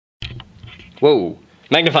Whoa.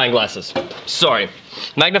 Magnifying glasses. Sorry.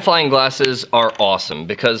 Magnifying glasses are awesome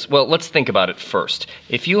because, well, let's think about it first.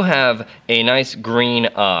 If you have a nice green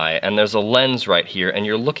eye and there's a lens right here and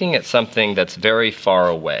you're looking at something that's very far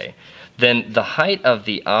away, then the height of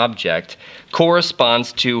the object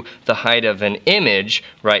corresponds to the height of an image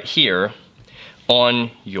right here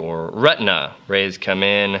on your retina. Rays come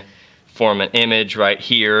in, form an image right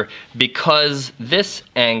here. Because this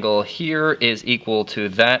angle here is equal to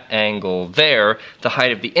that angle there, the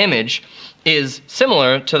height of the image is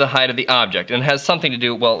similar to the height of the object and has something to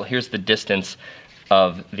do, well, here's the distance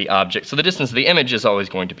of the object. So the distance of the image is always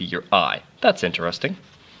going to be your eye. That's interesting.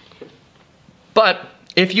 But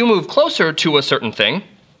if you move closer to a certain thing,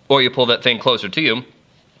 or you pull that thing closer to you,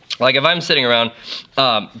 like if I'm sitting around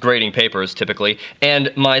grading papers typically,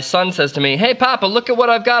 and my son says to me, "Hey Papa, look at what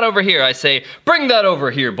I've got over here." I say, "Bring that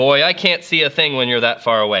over here, boy. I can't see a thing when you're that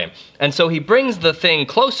far away." And so he brings the thing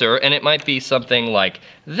closer, and it might be something like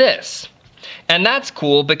this. And that's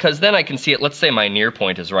cool because then I can see it. Let's say my near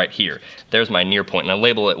point is right here. There's my near point, and I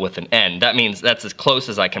label it with an N. That means that's as close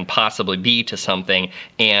as I can possibly be to something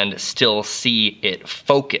and still see it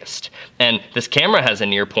focused. And this camera has a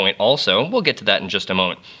near point also. We'll get to that in just a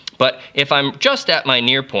moment. But if I'm just at my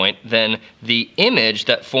near point, then the image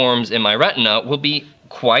that forms in my retina will be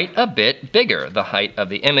quite a bit bigger. The height of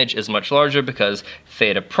the image is much larger because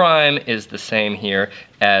theta prime is the same here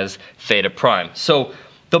as theta prime. So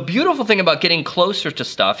the beautiful thing about getting closer to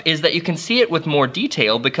stuff is that you can see it with more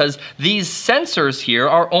detail because these sensors here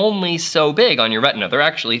are only so big on your retina. They're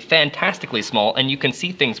actually fantastically small and you can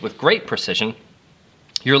see things with great precision.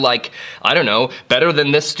 You're like, I don't know, better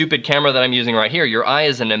than this stupid camera that I'm using right here. Your eye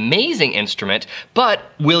is an amazing instrument,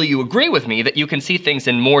 but will you agree with me that you can see things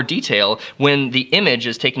in more detail when the image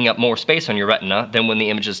is taking up more space on your retina than when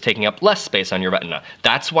the image is taking up less space on your retina?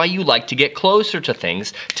 That's why you like to get closer to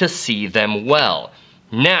things to see them well.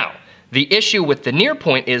 Now, the issue with the near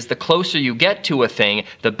point is the closer you get to a thing,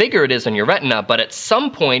 the bigger it is on your retina, but at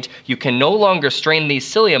some point you can no longer strain these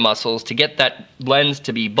cilia muscles to get that lens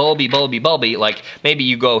to be bulby, bulby, bulby, like maybe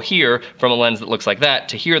you go here from a lens that looks like that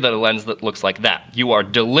to here that a lens that looks like that. You are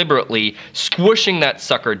deliberately squishing that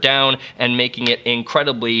sucker down and making it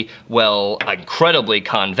incredibly, well, incredibly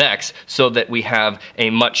convex so that we have a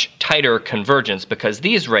much tighter convergence because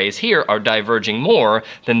these rays here are diverging more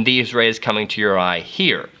than these rays coming to your eye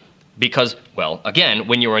here. Because, well, again,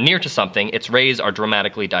 when you are near to something, its rays are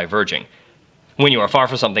dramatically diverging. When you are far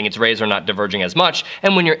from something, its rays are not diverging as much,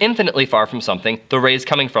 and when you're infinitely far from something, the rays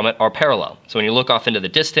coming from it are parallel. So when you look off into the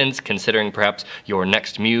distance, considering perhaps your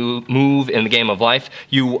next move in the game of life,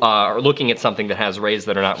 you are looking at something that has rays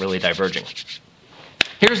that are not really diverging.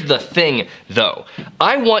 Here's the thing, though.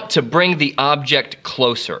 I want to bring the object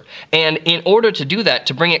closer. And in order to do that,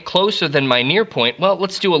 to bring it closer than my near point, well,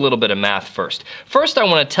 let's do a little bit of math first. First, I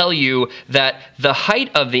want to tell you that the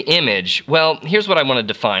height of the image, well, here's what I want to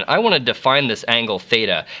define. I want to define this angle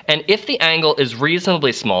theta. And if the angle is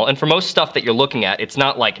reasonably small, and for most stuff that you're looking at, it's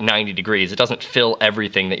not like 90 degrees. It doesn't fill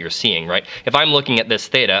everything that you're seeing, right? If I'm looking at this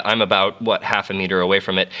theta, I'm about, what, half a meter away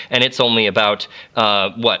from it, and it's only about,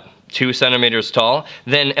 2 centimeters tall,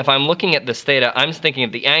 then if I'm looking at this theta, I'm thinking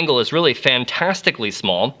that the angle is really fantastically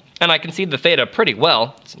small, and I can see the theta pretty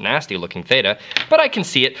well. It's a nasty looking theta, but I can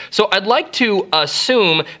see it. So I'd like to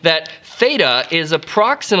assume that theta is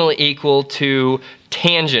approximately equal to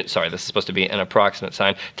tangent, sorry, this is supposed to be an approximate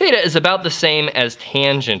sign. Theta is about the same as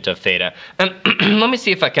tangent of theta. And let me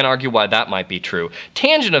see if I can argue why that might be true.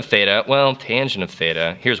 Tangent of theta, well, tangent of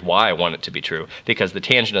theta, here's why I want it to be true. Because the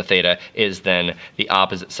tangent of theta is then the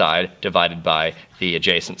opposite side divided by the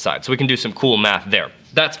adjacent side. So we can do some cool math there.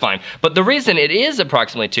 That's fine. But the reason it is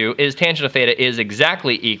approximately 2 is tangent of theta is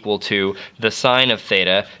exactly equal to the sine of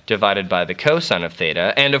theta divided by the cosine of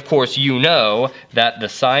theta. And of course you know that the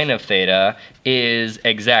sine of theta is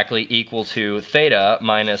exactly equal to theta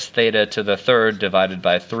minus theta to the 3rd divided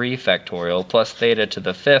by 3 factorial plus theta to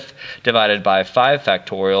the 5th divided by 5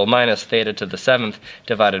 factorial minus theta to the 7th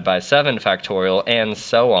divided by 7 factorial and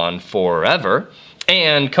so on forever.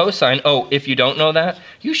 And cosine, oh, if you don't know that,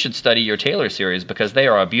 you should study your Taylor series because they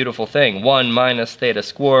are a beautiful thing. 1 minus theta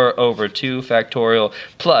square over 2 factorial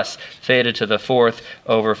plus theta to the 4th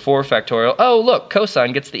over 4 factorial. Oh, look,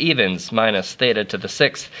 cosine gets the evens, minus theta to the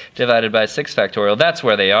 6th divided by 6 factorial. That's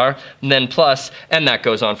where they are. And then plus, and that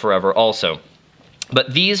goes on forever also.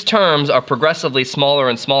 But these terms are progressively smaller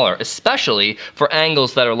and smaller, especially for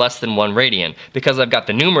angles that are less than 1 radian, because I've got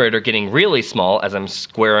the numerator getting really small as I'm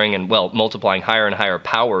squaring and, well, multiplying higher and higher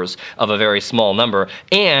powers of a very small number,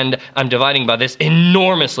 and I'm dividing by this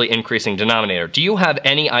enormously increasing denominator. Do you have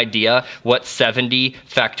any idea what 70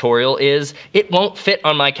 factorial is? It won't fit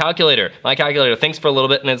on my calculator. My calculator thinks for a little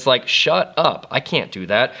bit and it's like, shut up, I can't do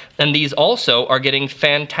that. And these also are getting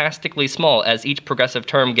fantastically small as each progressive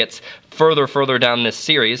term gets further down this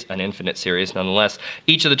series, an infinite series nonetheless.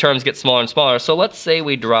 Each of the terms gets smaller and smaller. So let's say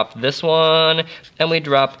we drop this one and we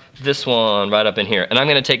drop this one right up in here. And I'm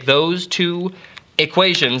going to take those two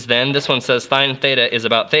equations then. This one says sine theta is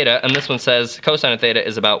about theta, and this one says cosine of theta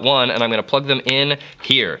is about 1, and I'm going to plug them in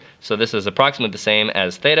here. So this is approximately the same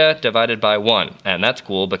as theta divided by 1. And that's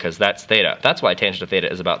cool because that's theta. That's why tangent of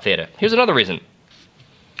theta is about theta. Here's another reason.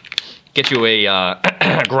 Get you a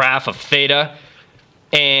graph of theta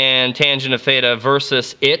and tangent of theta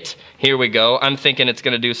versus it. Here we go. I'm thinking it's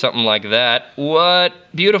going to do something like that. What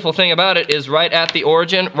beautiful thing about it is right at the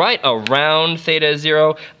origin, right around theta is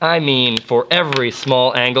 0, I mean for every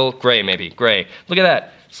small angle, gray maybe, gray. Look at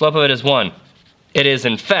that. Slope of it is 1. It is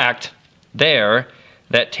in fact there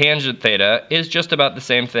that tangent theta is just about the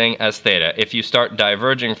same thing as theta. If you start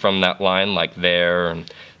diverging from that line like there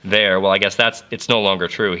and there, well, I guess it's no longer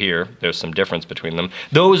true here. There's some difference between them.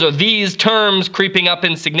 Those are these terms creeping up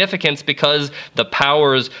in significance because the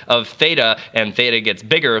powers of theta and theta gets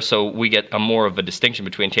bigger, so we get a more of a distinction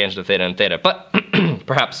between tangent of theta and theta. But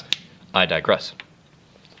perhaps I digress.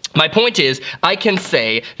 My point is, I can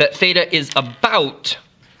say that theta is about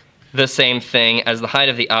the same thing as the height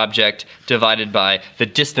of the object divided by the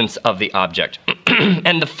distance of the object.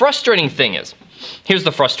 And the frustrating thing is, here's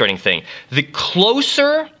the frustrating thing. The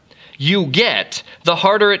closer you get, the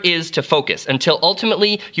harder it is to focus, until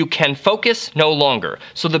ultimately you can focus no longer.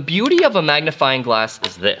 So the beauty of a magnifying glass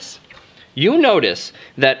is this. You notice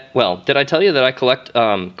that, well, did I tell you that I collect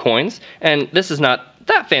coins? And this is not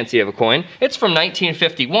that fancy of a coin. It's from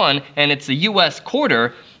 1951, and it's a US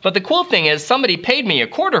quarter. But the cool thing is somebody paid me a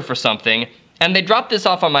quarter for something, and they dropped this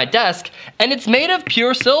off on my desk, and it's made of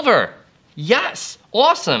pure silver. Yes,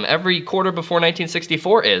 awesome. Every quarter before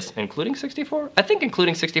 1964 is, including 64? I think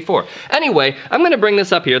including 64. Anyway, I'm gonna bring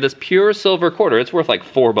this up here, this pure silver quarter. It's worth like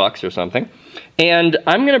 $4 or something. And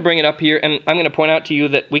I'm gonna bring it up here, and I'm gonna point out to you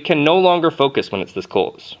that we can no longer focus when it's this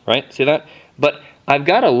close, right? See that? But I've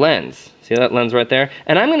got a lens. See that lens right there?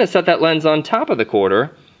 And I'm gonna set that lens on top of the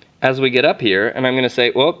quarter as we get up here, and I'm gonna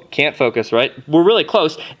say, well, can't focus, right? We're really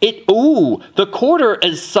close. Ooh, the quarter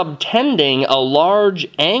is subtending a large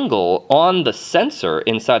angle on the sensor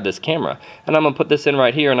inside this camera. And I'm gonna put this in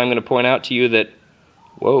right here, and I'm gonna point out to you that,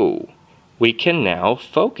 whoa, we can now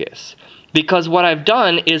focus. Because what I've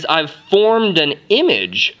done is I've formed an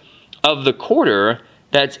image of the quarter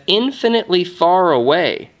that's infinitely far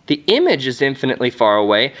away. The image is infinitely far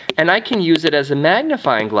away, and I can use it as a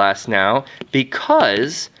magnifying glass now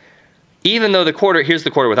because even though the quarter, here's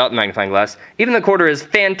the quarter without the magnifying glass, even the quarter is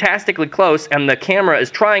fantastically close and the camera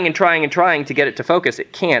is trying to get it to focus,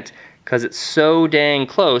 it can't because it's so dang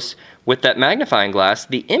close. With that magnifying glass,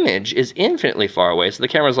 the image is infinitely far away, so the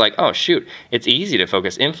camera's like, oh shoot, it's easy to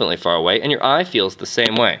focus infinitely far away, and your eye feels the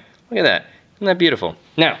same way. Look at that. Isn't that beautiful?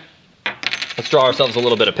 Now, let's draw ourselves a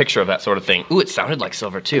little bit of picture of that sort of thing. Ooh, it sounded like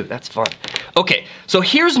silver too. That's fun. Okay, so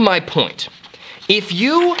here's my point. If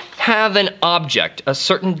you have an object a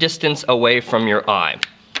certain distance away from your eye,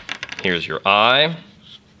 here's your eye,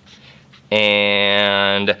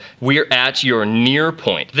 and we're at your near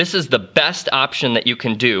point. This is the best option that you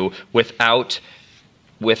can do without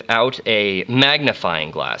a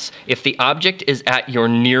magnifying glass. If the object is at your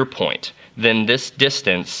near point, then this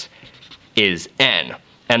distance is n.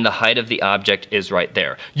 And the height of the object is right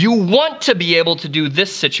there. You want to be able to do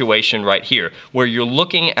this situation right here, where you're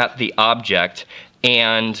looking at the object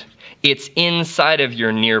and it's inside of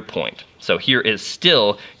your near point. So here is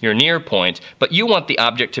still your near point, but you want the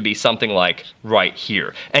object to be something like right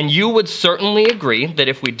here. And you would certainly agree that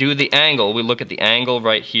if we do the angle, we look at the angle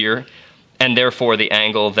right here, and therefore the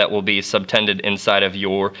angle that will be subtended inside of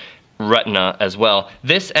your retina as well.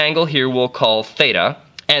 This angle here we'll call theta,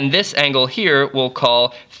 and this angle here we'll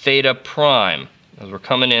call theta prime. As we're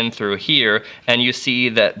coming in through here, and you see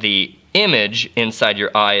that the image inside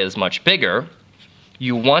your eye is much bigger,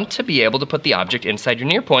 you want to be able to put the object inside your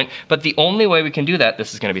near point, but the only way we can do that,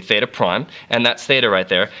 this is going to be theta prime, and that's theta right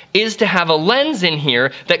there, is to have a lens in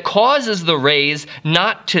here that causes the rays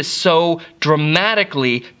not to so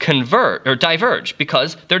dramatically convert or diverge,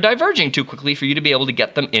 because they're diverging too quickly for you to be able to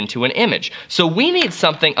get them into an image. So we need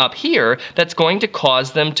something up here that's going to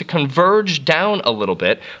cause them to converge down a little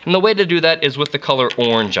bit, and the way to do that is with the color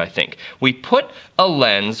orange, I think. We put a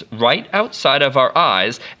lens right outside of our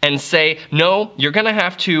eyes and say, no, you're going to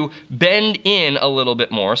have to bend in a little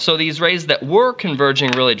bit more, so these rays that were converging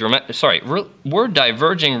really were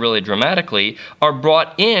diverging really dramatically are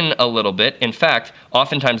brought in a little bit. In fact,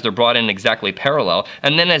 oftentimes they're brought in exactly parallel,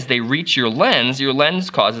 and then as they reach your lens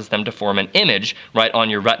causes them to form an image right on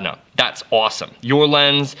your retina. That's awesome. Your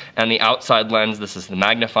lens and the outside lens, this is the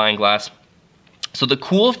magnifying glass. So the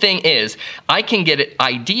cool thing is, I can get it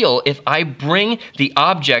ideal if I bring the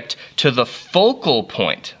object to the focal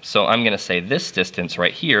point. So I'm going to say this distance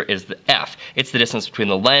right here is the F. It's the distance between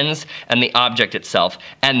the lens and the object itself.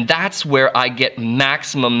 And that's where I get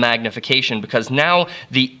maximum magnification, because now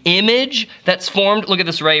the image that's formed, look at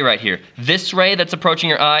this ray right here. This ray that's approaching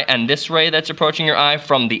your eye and this ray that's approaching your eye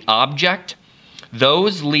from the object,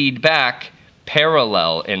 those lead back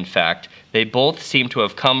parallel, in fact. They both seem to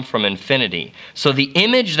have come from infinity. So the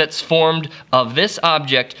image that's formed of this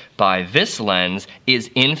object by this lens is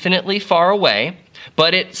infinitely far away,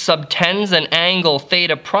 but it subtends an angle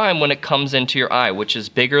theta prime when it comes into your eye, which is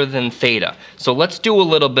bigger than theta. So let's do a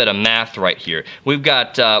little bit of math right here. We've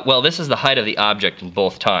got, well, this is the height of the object in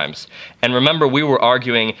both times. And remember, we were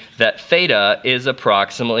arguing that theta is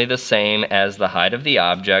approximately the same as the height of the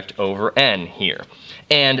object over n here.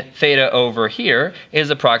 And theta over here is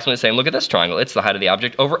approximately the same. Look at this triangle. It's the height of the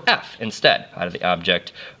object over f instead. Height of the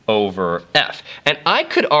object over f. And I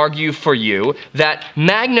could argue for you that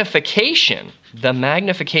magnification, the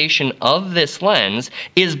magnification of this lens,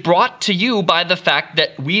 is brought to you by the fact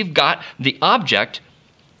that we've got the object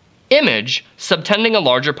image subtending a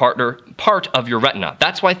larger part of your retina.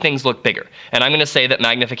 That's why things look bigger. And I'm going to say that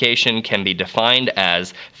magnification can be defined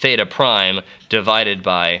as theta prime divided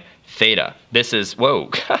by theta. This is, whoa,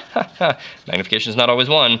 magnification is not always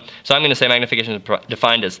 1. So I'm going to say magnification is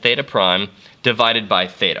defined as theta prime divided by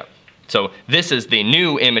theta. So this is the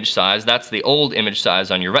new image size, that's the old image size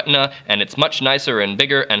on your retina, and it's much nicer and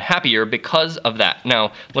bigger and happier because of that.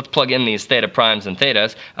 Now, let's plug in these theta primes and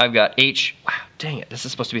thetas. I've got h, wow, dang it, this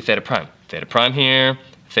is supposed to be theta prime. Theta prime here,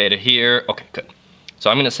 theta here, okay, good. So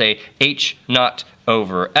I'm going to say h naught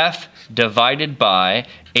over f divided by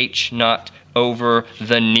h naught over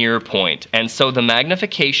the near point. And so the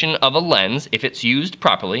magnification of a lens, if it's used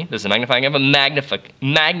properly, there's a magnifying of a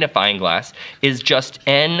magnifying glass, is just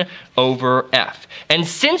n over f. And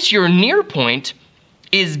since your near point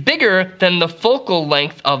is bigger than the focal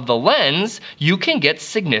length of the lens, you can get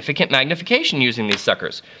significant magnification using these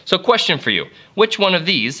suckers. So question for you, which one of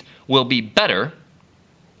these will be better?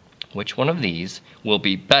 Which one of these will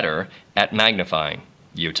be better at magnifying?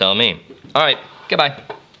 You tell me. All right, goodbye.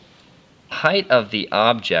 Height of the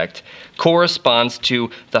object corresponds to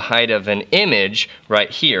the height of an image right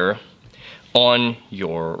here on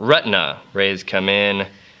your retina. Rays come in,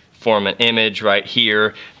 form an image right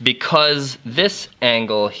here. Because this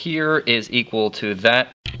angle here is equal to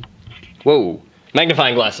that. Whoa,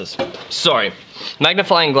 magnifying glasses. Sorry.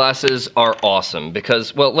 Magnifying glasses are awesome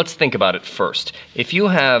because, well, let's think about it first. If you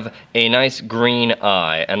have a nice green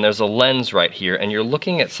eye and there's a lens right here and you're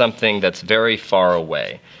looking at something that's very far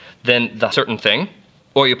away, then the certain thing,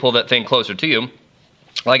 or you pull that thing closer to you.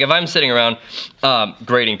 Like if I'm sitting around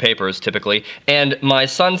grading papers typically, and my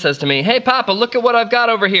son says to me, hey Papa, look at what I've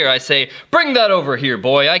got over here. I say, bring that over here,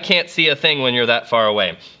 boy. I can't see a thing when you're that far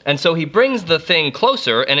away. And so he brings the thing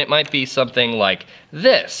closer, and it might be something like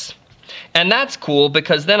this. And that's cool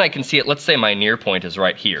because then I can see it. Let's say my near point is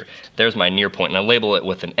right here. There's my near point, and I label it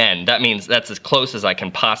with an N. That means that's as close as I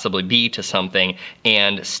can possibly be to something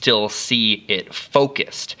and still see it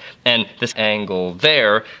focused. And this angle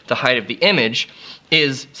there, the height of the image,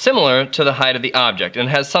 is similar to the height of the object and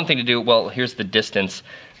has something to do, well, here's the distance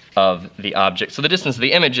of the object. So the distance of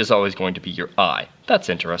the image is always going to be your eye. That's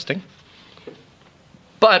interesting.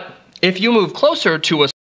 But if you move closer to a